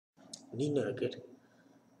নির্ণায়কের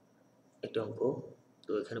একটা অঙ্ক।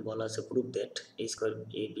 তো এখানে বলা আছে proof that a square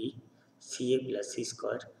A B C A plus C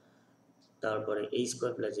square, তারপরে a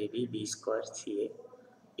square plus A B B square C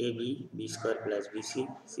A B B square plus B C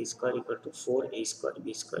C square equal to 4a square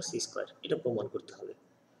B square C square. এটা প্রমাণ করতে হবে।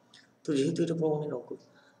 তো যেহেতু এটা প্রমাণের অঙ্ক,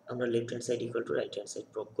 আমরা left hand side equal to right hand side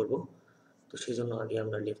prove করবো। তো সেই জন্য আগে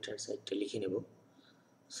আমরা লেফট হ্যান্ড সাইডটা লিখে নেব।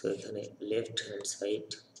 সো এখানে লেফট হ্যান্ড সাইড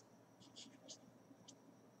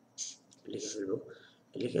লিখে ফেলবো।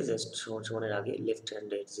 লিখে জাস্ট সমান সমানের আগে লেফট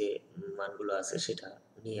হ্যান্ডের যে মানগুলো আছে সেটা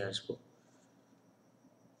নিয়ে আসবো।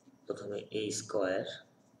 প্রথমে এ স্কোয়ার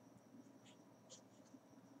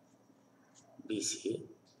বিসি,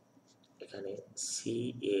 এখানে সি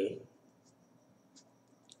এ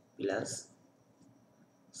প্লাস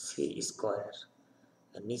সি স্কোয়ার,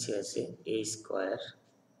 আর নিচে আছে এ square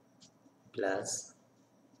plus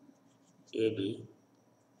A B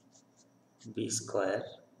B square,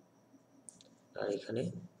 আর এখানে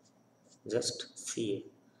জাস্ট সি এ,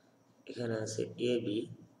 এখানে আছে এ বি,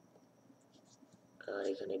 আর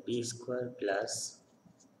এখানে বি স্কোয়ার প্লাস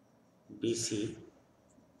বিসি,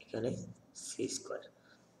 এখানে সি স্কোয়ার।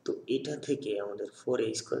 তো এটা থেকে আমাদের 4a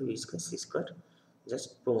square B square C square just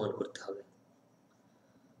প্রমাণ করতে হবে।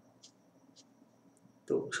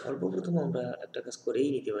 তো সর্বপ্রথম আমরা একটা কাজ করেই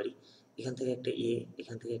নিতে পারি, এখান থেকে একটা এ,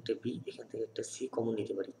 এখান থেকে একটা বি, এখান থেকে একটা সি কমন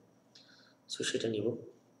নিতে পারি। সো সেটা নিব।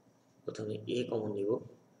 প্রথমে এ কমন নিব,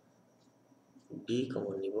 বি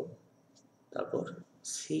কমন নিব, তারপর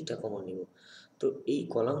সিটা কমন নিব। তো এই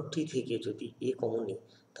কলামটি থেকে যদি এ কমন নিই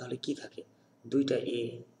তাহলে কি থাকে, দুইটা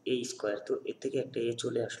এ স্কোয়ার, তো এর থেকে একটা এ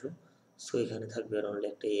চলে আসলো। সো এখানে থাকবে আর অনলি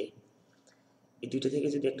একটা এ। এই দুইটা থেকে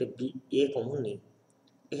যদি একটা বি এ কমন নিই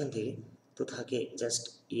এখান থেকে, তো থাকে জাস্ট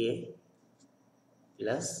এ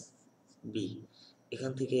প্লাস বি।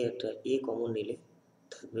 এখান থেকে একটা এ কমন নিলে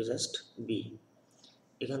থাকবে জাস্ট বি।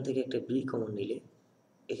 এখান থেকে একটা বি কমন নিলে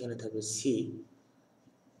এখানে থাকবে সি,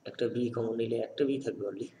 একটা বি কমন নিলে একটা বি থাকবে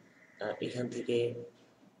অনলি। আর এখান থেকে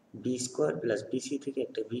বি স্কোয়ার প্লাস বিসি থেকে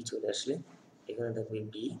একটা বি চলে আসলে এখানে থাকবে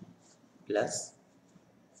বি প্লাস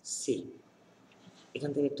সি। এখান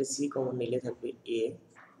থেকে একটা সি কমন নিলে থাকবে এ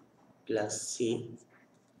প্লাস সি।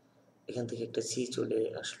 এখান থেকে একটা সি চলে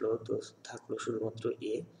আসলো, তো থাকলো শুধুমাত্র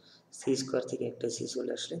এ। সি স্কোয়ার থেকে একটা সি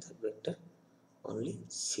চলে আসলে থাকবে একটা অনলি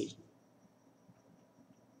সি।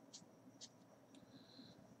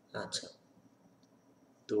 আচ্ছা,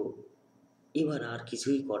 তো এবার আর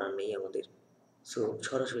কিছুই করার নেই আমাদের। সো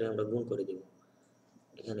সরাসরি আমরা গুণ করে দেব।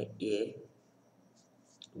 এখানে এ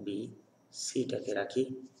বি সিটাকে রাখি,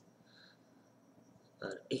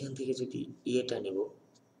 আর এখান থেকে যদি এটা নেব,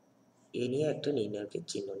 এ নিয়ে একটা নির্ণায়কের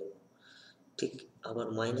চিহ্ন নেব, ঠিক আবার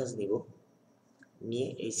মাইনাস নিব, নিয়ে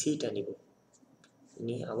এই সিটা নিব,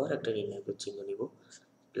 নিয়ে আবার একটা নির্ণায়কের চিহ্ন নিব,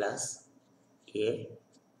 প্লাস এ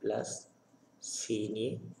প্লাস সি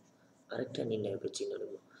নিয়ে আরেকটা নির্ণায়কের চিহ্ন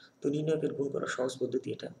নেব। তো নির্ণায়কের গুণ করার সহজ পদ্ধতি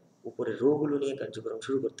এটা, উপরে রোগুলো নিয়ে কার্যক্রম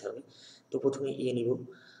শুরু করতে হবে। তো প্রথমে এ নিব,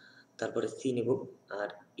 তারপরে সি নেব, আর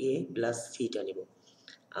এ প্লাস সিটা নেব।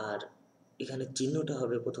 আর এখানে চিহ্নটা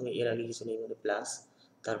হবে প্রথমে এর আগে কিছু নেই মানে প্লাস,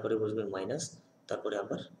 তারপরে বসবে মাইনাস, তারপরে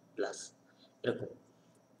আবার প্লাস, এরকম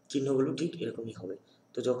চিহ্নগুলো ঠিক এরকমই হবে।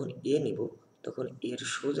 তো যখন এ নিব তখন এর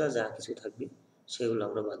সোজা যা কিছু থাকবে সেগুলো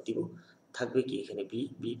আমরা বাদ দিব। থাকবে কি এখানে বি,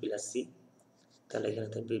 বি প্লাস সি, তাহলে এখানে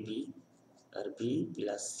থাকবে বি আর বি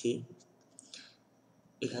প্লাস সি,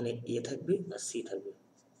 এখানে এ থাকবে আর সি থাকবে।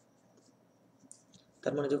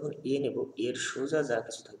 তার মানে যখন এ নেব এর সোজা যা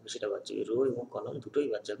কিছু থাকবে সেটা বাদ যাবে, রো এবং কলাম দুটোই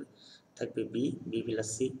বাদ যাবে, থাকবে বি, বি প্লাস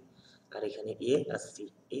সি, আর এখানে এ আর সি,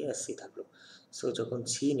 এ আর সি থাকলো। সো যখন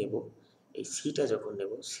সি নেব, এই সিটা যখন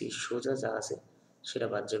নেব সির সোজা যা আছে সেটা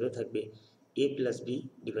বাদ যাবে, থাকবে এ প্লাস বি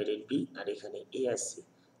ডিভাইডেড বি, আর এখানে এ আর সি।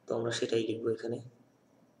 তো আমরা সেটাই লিখবো, এখানে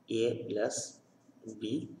এ প্লাস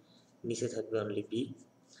বি, নিচে থাকবে অনলি বি,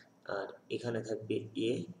 আর এখানে থাকবে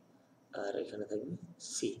এ, আর এখানে থাকবে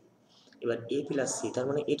সি। এবার এ প্লাস সি, তার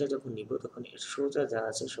মানে এটা যখন নিব তখন এর সোজা যা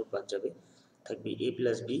আছে সব বাদ যাবে, থাকবে এ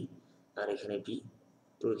প্লাস বি, আর এখানে বি।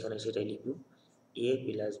 তো এখানে সেটাই লিখব, এ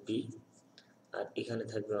প্লাস বি, আর এখানে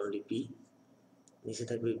থাকবে অনলি বি, নিচে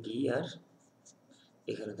থাকবে বি, আর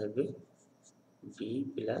এখানে থাকবে বি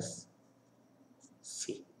প্লাস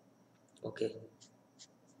সি। ওকে,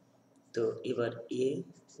 তো এবার এ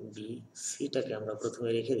বি সিটাকে আমরা প্রথমে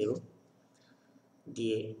রেখে দেব,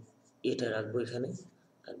 দিয়ে এটা রাখবো এখানে,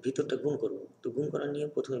 আর ভিতরটা গুণ করব। তো গুণ করার নিয়ম,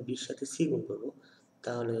 প্রথমে বির সাথে সি গুণ করব,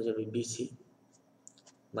 তাহলে হয়ে যাবে বিসি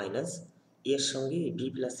মাইনাস এর সঙ্গে বি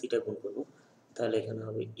প্লাস সিটা গুণ করব, তাহলে এখানে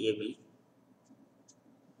হবে এ বি,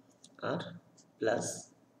 আর প্লাস,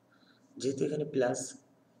 যেহেতু এখানে প্লাস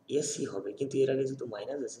এসি হবে কিন্তু এর আগে যেহেতু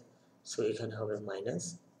মাইনাস আছে, সো এখানে হবে মাইনাস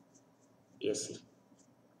এসি।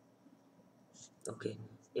 ওকে,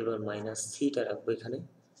 এবার মাইনাস সিটা রাখবো এখানে,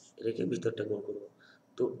 রেখে ভিতরটা গুণ করব।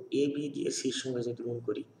 তো এ বি দিয়ে সির সঙ্গে যদি গুণ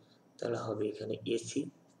করি তাহলে হবে এখানে এসি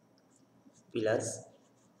প্লাস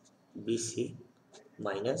বিসি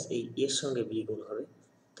মাইনাস এই এর সঙ্গে বি গুণ হবে,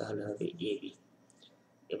 তাহলে হবে এ বি।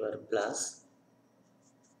 এবার প্লাস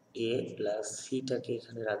এ প্লাস সিটাকে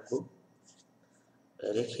এখানে রাখবো,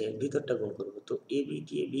 রেখে ভিতরটা গুণ করব। তো এ বি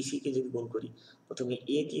দিয়ে বিসিকে যদি গুণ করি, প্রথমে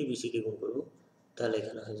এ দিয়ে বিসিকে গুণ করব, তাহলে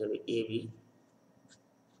এখানে হয়ে যাবে এ বি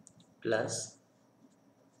প্লাস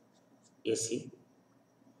এসি।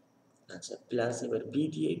 আচ্ছা, প্লাস এবার বি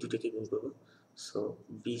দিয়ে এই দুটোকে গুণ করব, so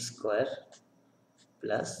B square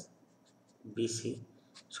plus BC.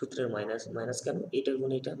 সূত্রের মাইনাস, মাইনাস কেন, এটা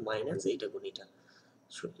গুণ এটা মাইনাস এইটা গুণ এটা,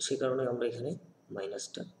 সে কারণে আমরা এখানে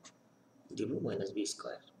মাইনাসটা দিব, মাইনাস বি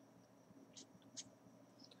স্কোয়ার।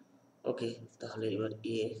 ওকে, তাহলে এবার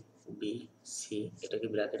এ বি সি এটাকে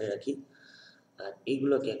ব্র্যাকেটে রাখি, আর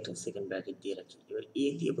এইগুলোকে একটা সেকেন্ড ব্র্যাকেট দিয়ে রাখি। এবার এ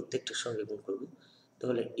দিয়ে প্রত্যেকটার সঙ্গে গুণ করব,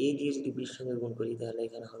 তাহলে এ দিয়ে যদি বির সঙ্গে গুণ করি তাহলে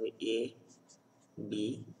এখানে হবে এ বি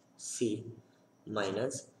সি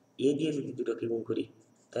মাইনাস এ দিয়ে যদি দুটোকে গুণ করি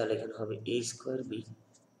তাহলে এখানে হবে এ স্কোয়ার বি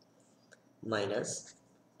মাইনাস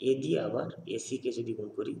এ দিয়ে আবার এসিকে যদি গুণ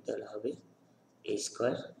করি তাহলে হবে এ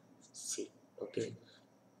স্কোয়ার সি। ওকে,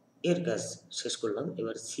 এর কাজ শেষ করলাম।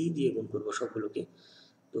 এবার সি দিয়ে গুণ করব সবগুলোকে।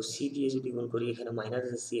 তো সি দিয়ে যদি গুণ করি, এখানে মাইনাস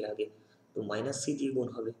আছে সির আগে, তো মাইনাস সি দিয়ে গুণ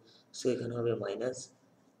হবে, সো এখানে হবে minus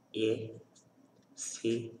A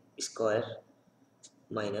C square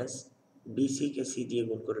minus বিসিকে C দিয়ে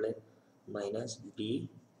গুণ করলে minus B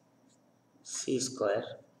C square.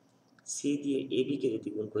 C দিয়ে এ বিকে যদি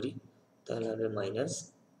গুণ করি তাহলে হবে মাইনাস,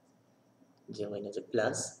 যে মাইনাসে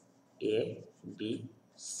প্লাস এ বি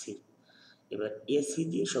সি। এবার এ সি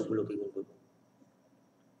দিয়ে সবগুলোকে গুণ করব।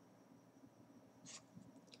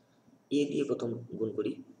 এ দিয়ে প্রথম গুণ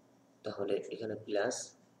করি, তাহলে এখানে প্লাস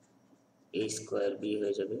এ স্কোয়ার বি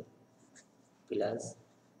হয়ে যাবে প্লাস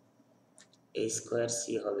এ স্কোয়ার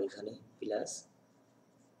সি হবে এখানে প্লাস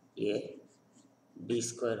এ বি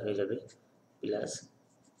স্কোয়ার হয়ে যাবে প্লাস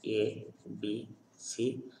এ বি সি।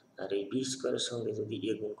 আর এই বি স্কোয়ারের সঙ্গে যদি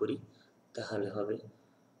এ গুণ করি তাহলে হবে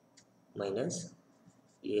মাইনাস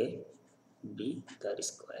এ বি তার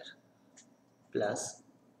স্কোয়ার প্লাস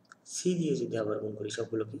সি দিয়ে যদি আবার গুণ করি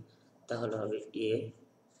সবগুলোকে তাহলে হবে A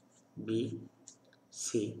B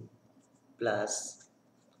C plus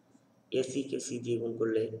এসিকে C দিয়ে গুণ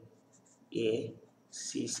করলে এ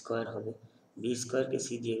সি স্কোয়ার হবে, বি স্কোয়ারকে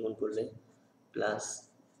সি দিয়ে গুণ করলে প্লাস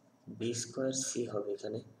বি স্কোয়ার সি হবে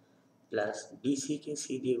এখানে প্লাস বিসিকে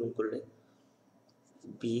সি দিয়ে গুণ করলে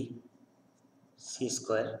B C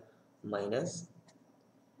square minus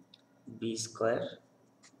B square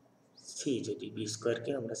C, যদি বি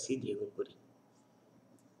স্কোয়ারকে আমরা সি দিয়ে গুণ করি।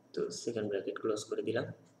 তো সেকেন্ড ব্র্যাকেট ক্লোজ করে দিলাম,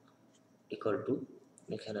 ইকুয়াল টু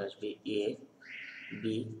এখানে আসবে এ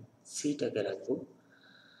বি সিটাকে রাখবো,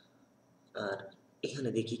 আর এখানে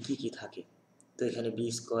দেখি কি কি থাকে। তো এখানে বি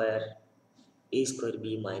স্কোয়ার এ স্কোয়ার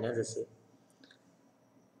বি মাইনাস আছে,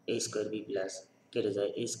 এ স্কোয়ার বি প্লাস কেটে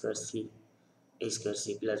যায় এ স্কোয়ার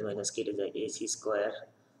সি প্লাস মাইনাস কেটে যায় এ সি স্কোয়ার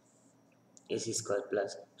প্লাস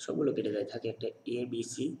সবগুলো কেটে যায়, থাকে একটা A B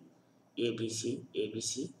C A B C A B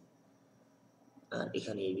C, আর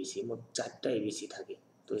এখানে এ বি সি, মোট 4টা এ বি সি থাকে।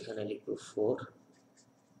 তো এখানে লিখবো 4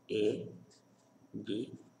 এ বি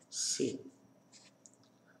সি।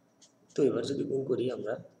 তো এবার যদি গুণ করি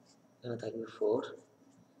আমরা, এখানে থাকবে 4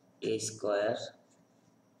 এ square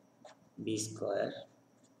B square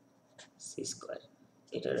C square,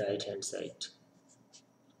 এটা রাইট হ্যান্ড সাইড,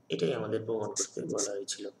 এটাই আমাদের প্রমাণ করতে বলা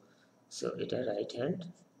হয়েছিল। সো এটা রাইট হ্যান্ড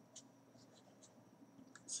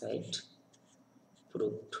সাইড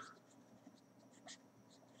প্রুভড।